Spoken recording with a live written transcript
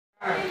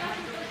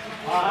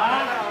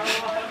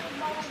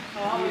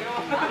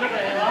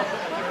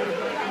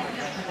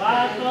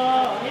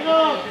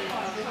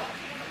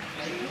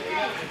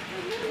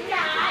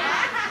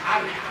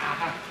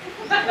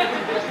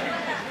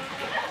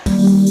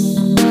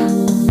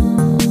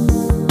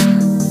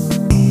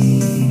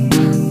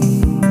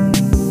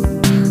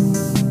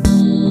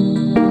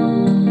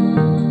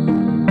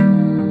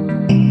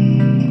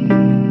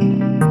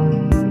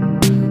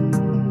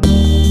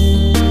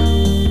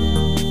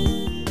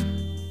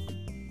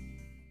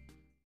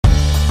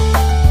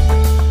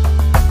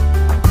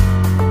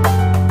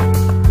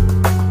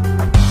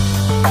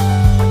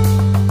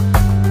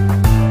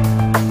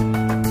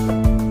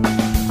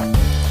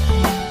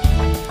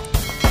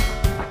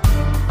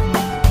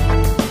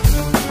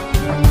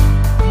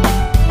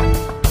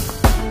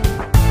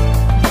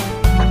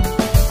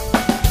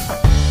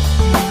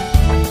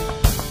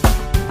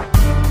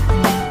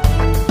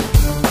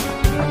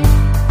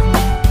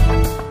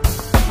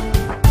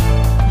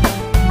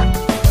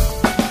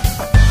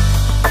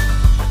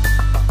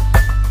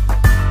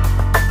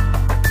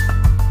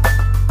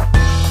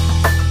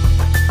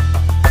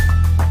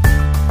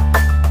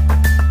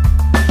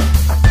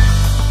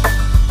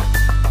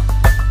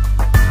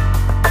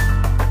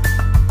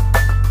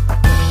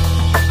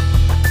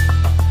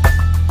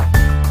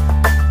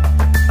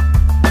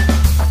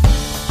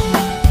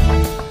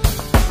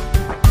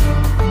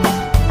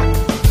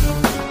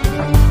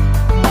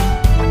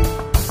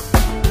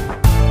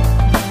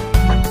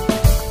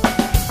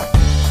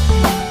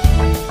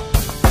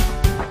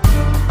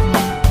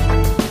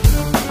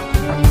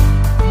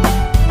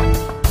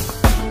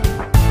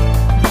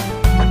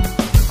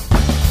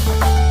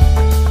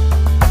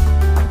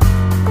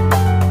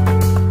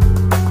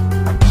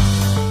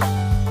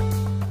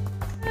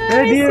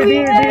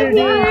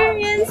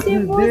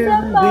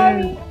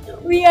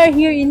We are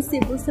here in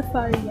Cebu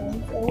Safari, guys.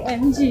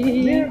 OMG.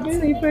 It's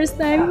my first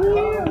time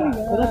here. Oh my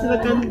God. Wala sila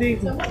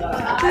kanding.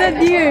 The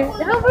deer.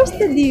 Where's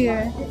the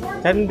deer?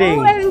 Kanding.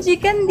 OMG,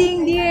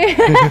 kanding deer.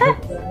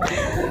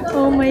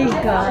 Oh my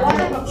God.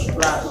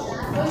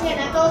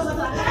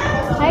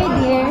 Hi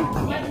dear.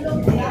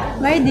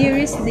 My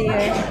deer is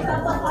there.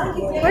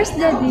 Where's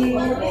the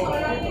deer?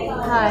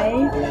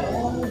 Hi.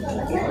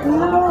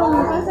 No.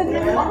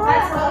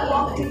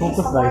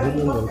 Focus lang.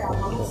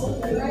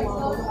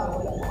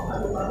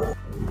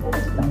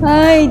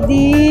 Hi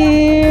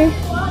dear.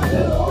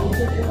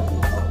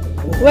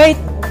 Wait.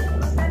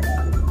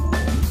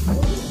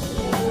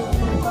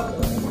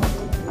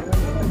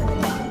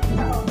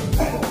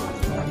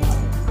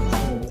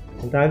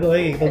 Ang tago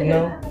ay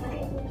tugnaw.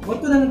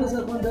 Bato na naman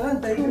sa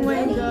kondaan. Oh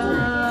my God.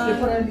 Kasi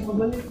para hindi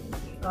pabalik.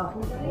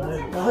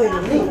 Okay,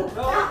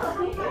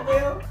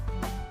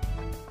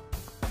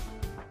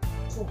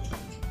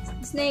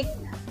 Snake.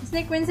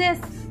 Snake princess.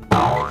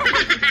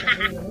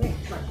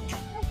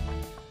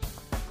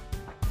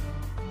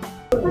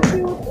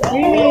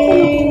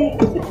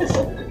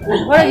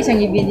 Wala isang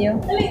i-video.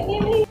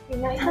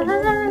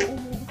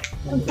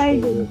 Ang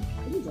tayo.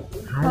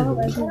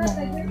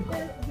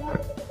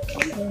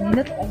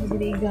 Minat ako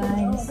diri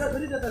guys.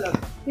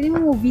 Pwede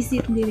mo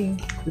visit diri.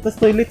 Ito sa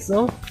toilets,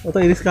 oh.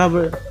 Ito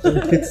i-discover.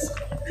 Toilets.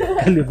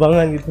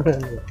 Kalibangan ito na.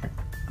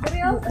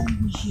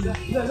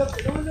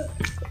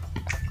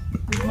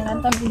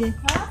 Nantam ini.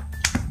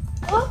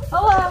 Oh,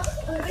 awa.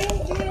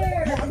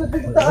 Reindeer.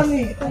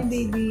 Hi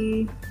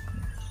baby.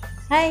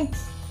 Hi.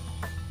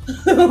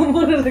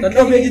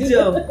 Tanaw may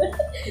gidyaw.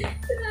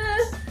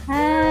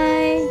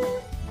 Hi.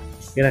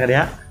 Kira ka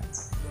diha?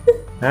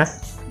 Ha?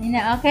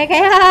 Ina, okay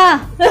kaya.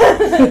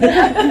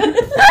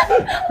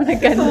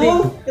 Nagkanding.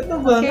 Ito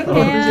ba?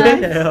 Okay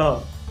kaya.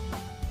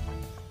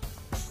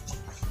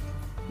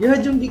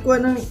 Yan yung gikuha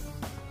ng...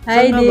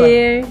 Hi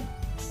dear.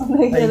 Oh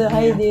my God,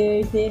 hi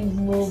dear. Send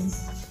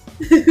moves.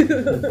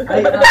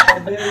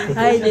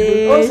 Hi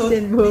dear.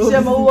 Send moves.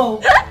 Siya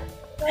mauwaw.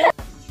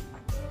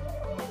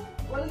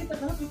 Wala kita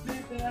kapit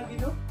dito lagi,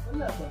 no?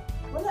 Wala ba?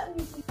 Wala.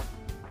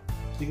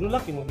 Siguro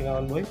laki mo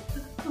kinawan, boy.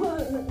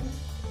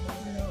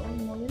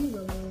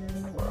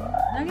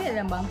 Lagi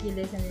lang bang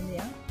kilay sa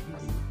nila?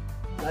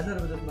 Lalo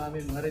na ba mami,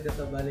 mga rin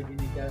dito balik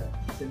ini ka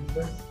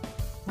December.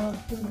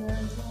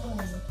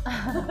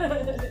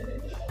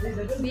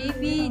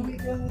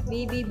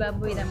 Baby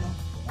baboy na mo.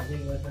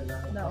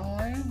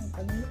 Daoy,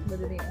 pagmit ba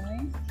dali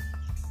oy?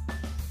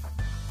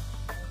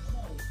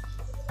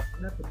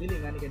 Na pagdili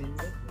nga ni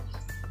kanina.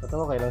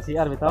 Katawa kayo lang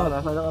CR, bitaw na.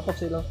 Nasa lang atas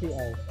silang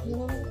CR.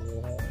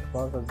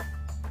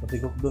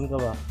 Masigok doon ka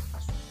ba?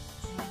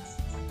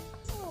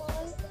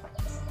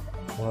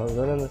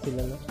 Gano'n na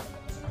sila na.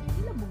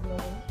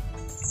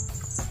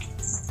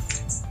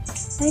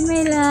 Hi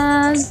my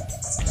love.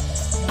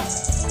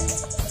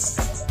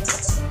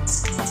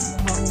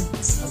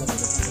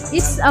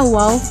 It's a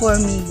wow for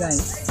me,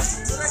 guys.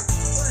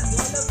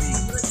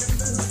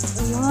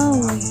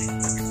 Wow.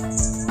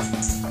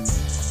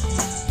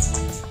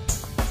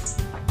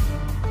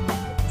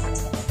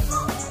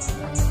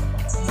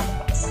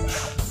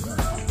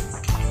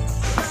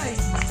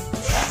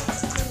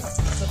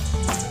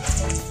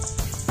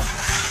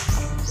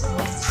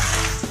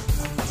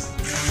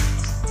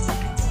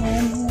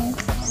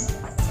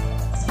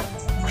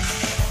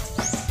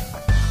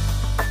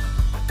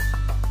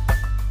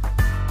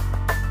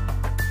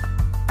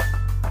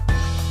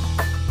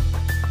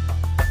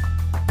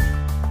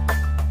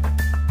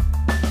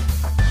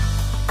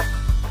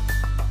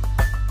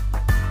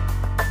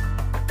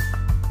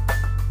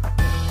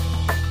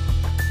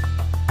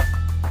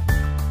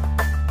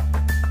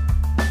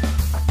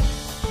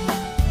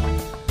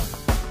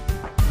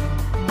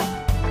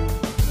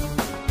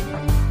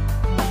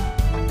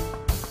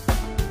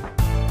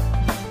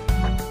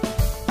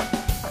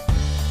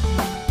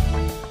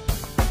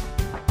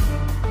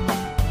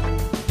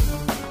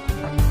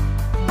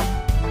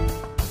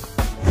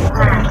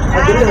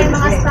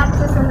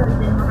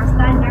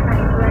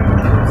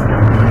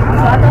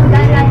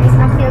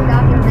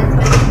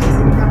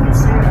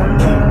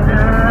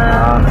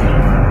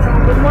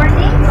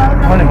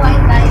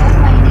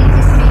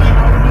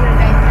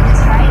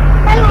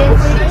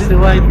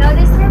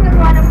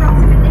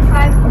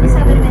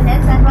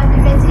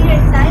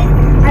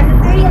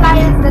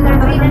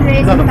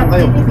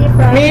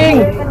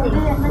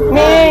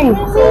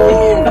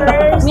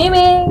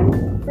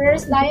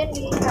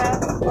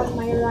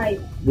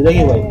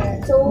 lagi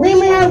white. So we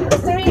have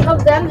 3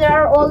 of them. They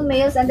are all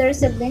males and their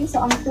siblings.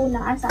 So ang 2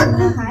 na sa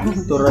unahan.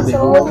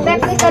 So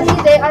technically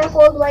they are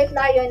called white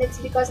lion. It's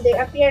because they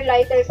appear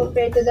lighter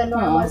compared to the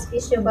normal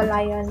species of a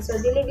lion. So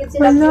diligid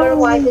sila pure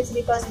white. It's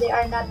because they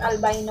are not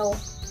albino.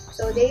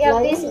 So they have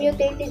these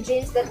mutated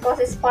genes that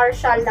causes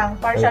partial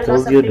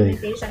loss of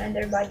pigmentation in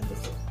their bodies.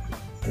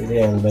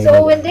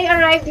 So when they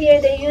arrived here,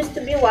 they used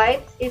to be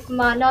white. If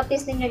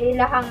ma-notice ninyo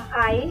ilahang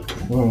eye,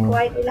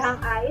 white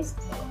ilahang eyes,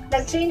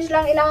 nag-change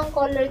lang ilahang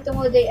color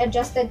tungod they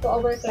adjusted to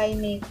our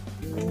climate.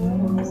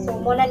 So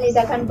muna ni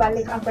daghan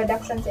balik ang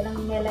production silang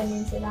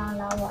melanin silang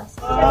lawas.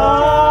 Oh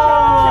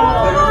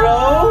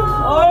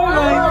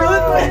my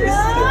goodness!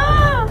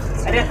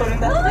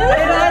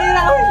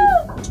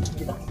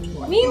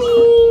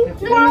 Mimi!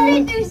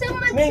 Sorry, there's so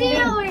much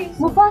here.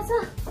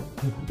 Mufasa!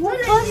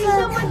 There's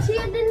so much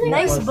here.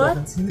 Nice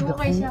butt.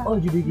 Okay siya. Oh,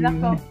 jadi gini.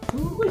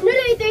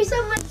 There's so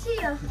much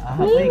here.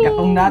 Ay,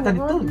 katong nata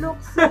dito.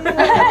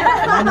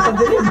 Ano sa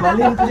dito?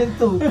 Balin ko dyan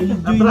to.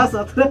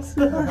 Atras.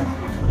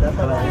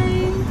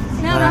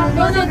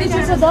 Nararamdaman din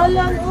siya sa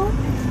dalan, oh.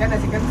 Kana,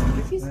 sikat.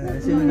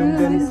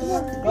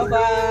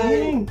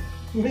 Bye-bye!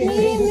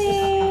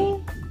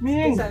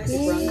 Ming!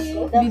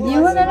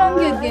 Video na lang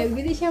yun, kaya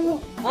bili siya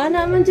mo.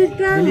 Naman dyan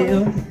ka.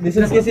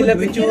 Lisod ka sila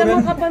Hindi picturean.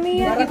 naman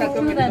kapamiya,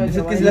 ipicturan.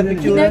 Lisod ka sila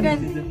picturean.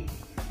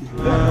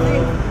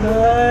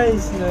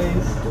 Nice.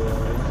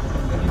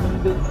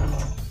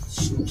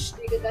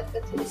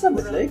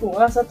 Sabat lang kung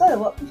asa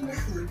tayo.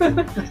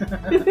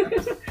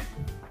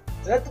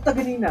 Ito ta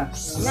ganina.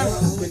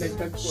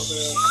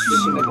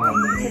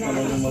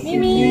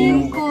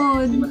 Mimi!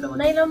 Good.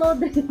 Naila mo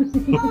din.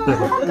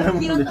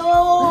 Cute,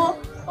 oh.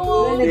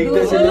 Oh,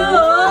 Tigda siya.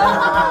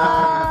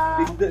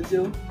 Tigda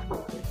siya.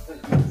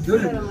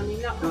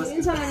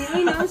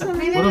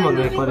 Puro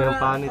mag-record ng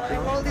panit.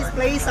 Call this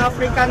place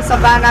African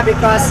savanna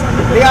because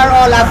they are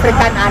all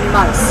African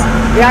animals.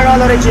 They are all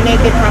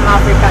originated from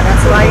Africa.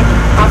 That's why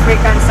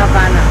African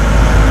savanna.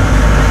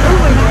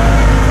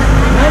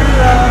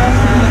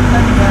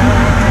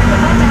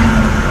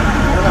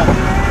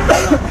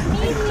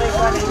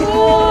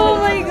 Oh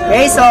my God.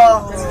 Okay, so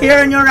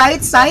here on your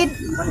right side,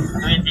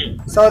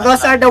 so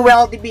those are the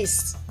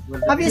wildebeests.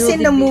 Have you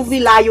seen the movie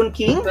Lion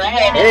King?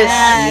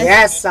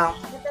 Yes.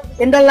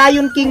 In the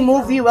Lion King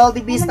movie,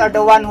 wildebeest are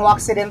the one who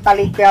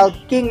accidentally killed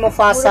King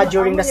Mufasa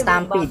during the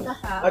stampede.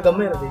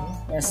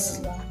 Yes.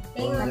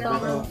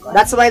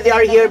 That's why they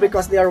are here,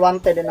 because they are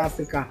wanted in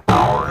Africa.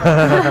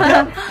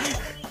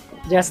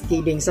 Just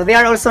kidding. So they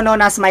are also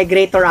known as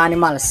migrator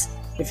animals.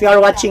 If you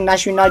are watching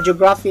National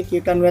Geographic,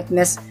 you can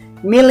witness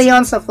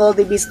millions of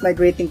wildebeest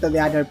migrating to the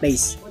other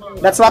place.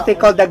 That's what we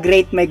call the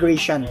Great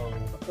Migration.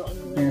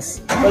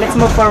 Yes. So let's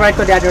move forward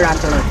to the other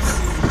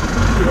antelopes.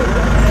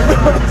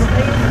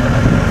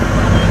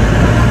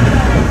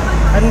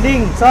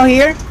 Anding. So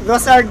here,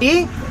 those are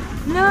the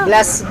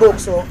blessed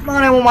books. So,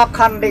 mga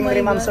kanding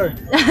rin, ma'am, sir.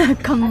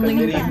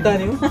 Kambling.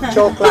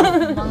 Joke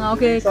lang.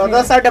 Okay. So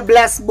those are the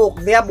blessed book.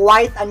 They have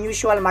white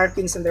unusual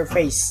markings on their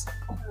face.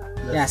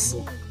 Yes.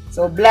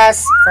 So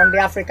blessed from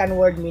the African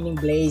word meaning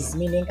blaze,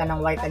 meaning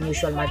kanang white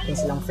unusual markings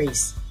silang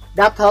face.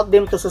 That helped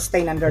them to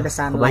sustain under the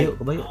sunlight.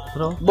 Kabayo,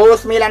 bro.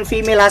 Both male and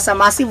female has a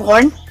massive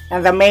horn, and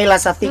the male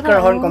has a thicker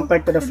horn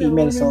compared to the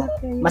female. So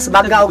mas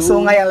baga og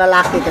sungay ang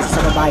lalaki kaysa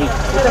sa babae.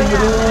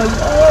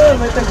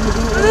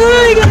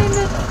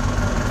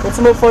 Let's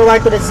move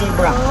forward to the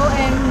zebra.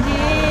 OMG.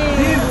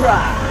 Zebra.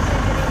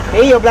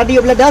 Hey,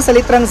 oblada sa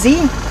litrang Z.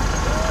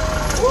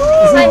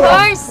 My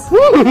horse.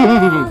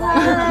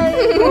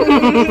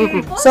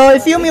 So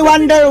if you may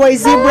wonder why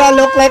zebra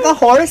look like a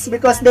horse,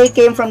 because they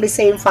came from the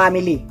same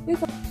family.